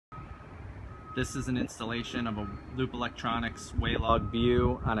This is an installation of a Loup Electronics Weighlog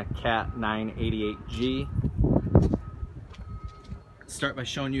Vue on a Cat 988G. Start by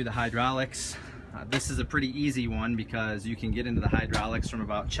showing you the hydraulics. This is a pretty easy one because you can get into the hydraulics from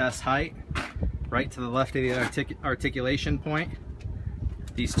about chest height, right to the left of the articulation point.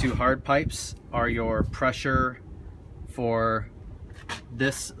 These two hard pipes are your pressure for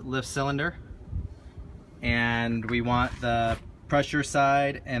this lift cylinder, and we want the pressure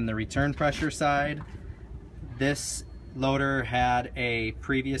side and the return pressure side. This loader had a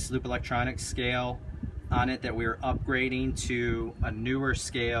previous Loup Electronics scale on it that we were upgrading to a newer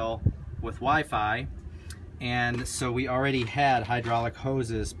scale with Wi-Fi, and so we already had hydraulic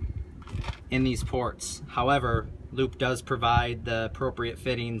hoses in these ports. However, Loup does provide the appropriate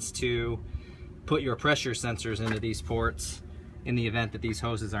fittings to put your pressure sensors into these ports in the event that these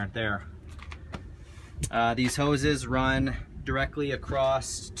hoses aren't there. These hoses run directly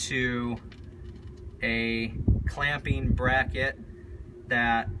across to a clamping bracket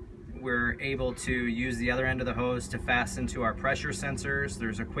that we're able to use the other end of the hose to fasten to our pressure sensors.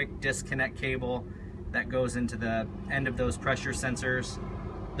 There's a quick disconnect cable that goes into the end of those pressure sensors.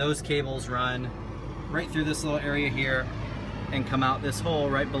 Those cables run right through this little area here and come out this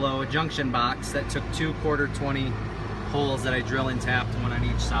hole right below a junction box that took two 1/4-20 holes that I drill and tapped, one on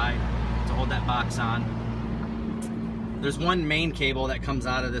each side, to hold that box on. There's one main cable that comes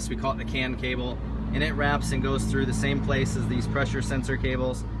out of this, we call it the can cable, and it wraps and goes through the same place as these pressure sensor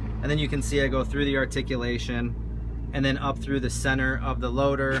cables. And then you can see I go through the articulation and then up through the center of the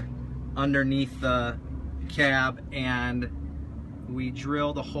loader, underneath the cab, and we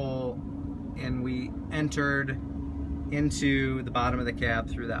drilled a hole and we entered into the bottom of the cab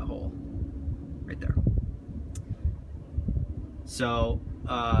through that hole right there. So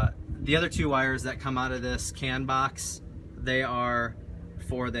the other two wires that come out of this can box, they are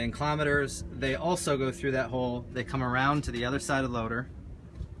for the inclometers. They also go through that hole. They come around to the other side of the loader.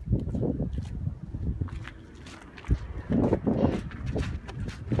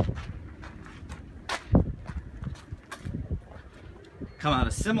 Come out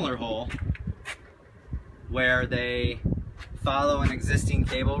a similar hole where they follow an existing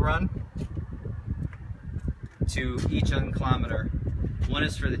cable run to each inclometer. One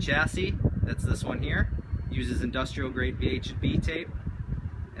is for the chassis, that's this one here, uses industrial grade VHB tape,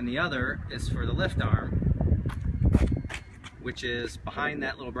 and the other is for the lift arm, which is behind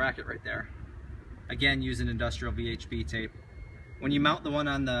that little bracket right there. Again, using industrial VHB tape. When you mount the one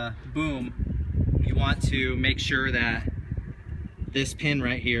on the boom, you want to make sure that this pin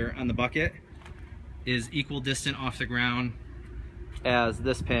right here on the bucket is equal distant off the ground as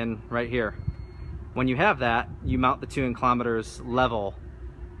this pin right here. When you have that, you mount the two inclometers level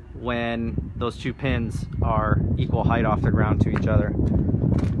when those two pins are equal height off the ground to each other.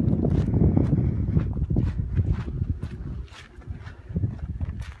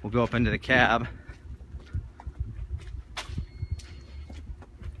 We'll go up into the cab.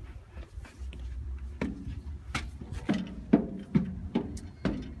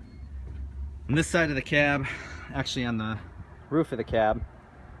 On this side of the cab, actually on the roof of the cab,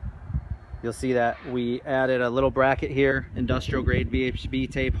 you'll see that we added a little bracket here, industrial grade VHB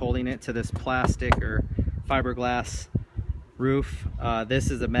tape holding it to this plastic or fiberglass roof.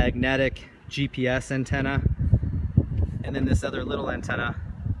 This is a magnetic GPS antenna, and then this other little antenna,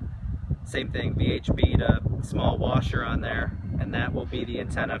 same thing, VHB to small washer on there, and that will be the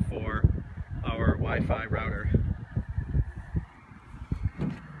antenna for our Wi-Fi router.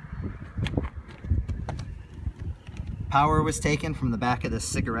 Power was taken from the back of the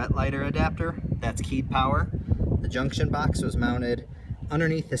cigarette lighter adapter. That's keyed power. The junction box was mounted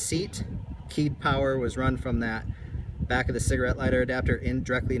underneath the seat. Keyed power was run from that back of the cigarette lighter adapter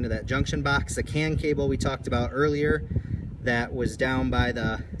directly into that junction box. The can cable we talked about earlier that was down by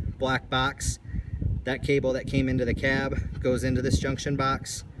the black box, that cable that came into the cab goes into this junction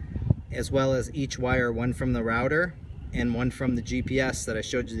box, as well as each wire, one from the router and one from the GPS that I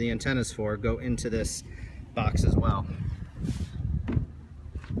showed you the antennas for, go into this box as well.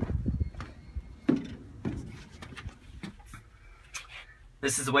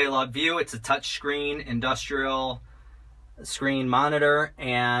 This is the Weighlog Vue. It's a touchscreen industrial screen monitor,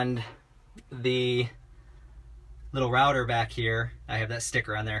 and the little router back here, I have that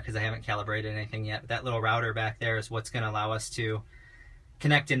sticker on there because I haven't calibrated anything yet, but that little router back there is what's going to allow us to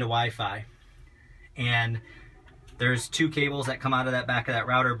connect into Wi-Fi. And there's two cables that come out of that back of that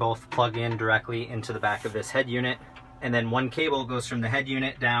router, both plug in directly into the back of this head unit, and then one cable goes from the head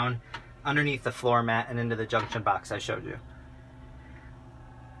unit down underneath the floor mat and into the junction box I showed you.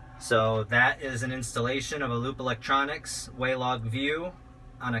 So that is an installation of a Loup Electronics Weighlog Vue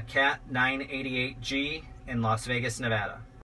on a Cat 988G in Las Vegas, Nevada.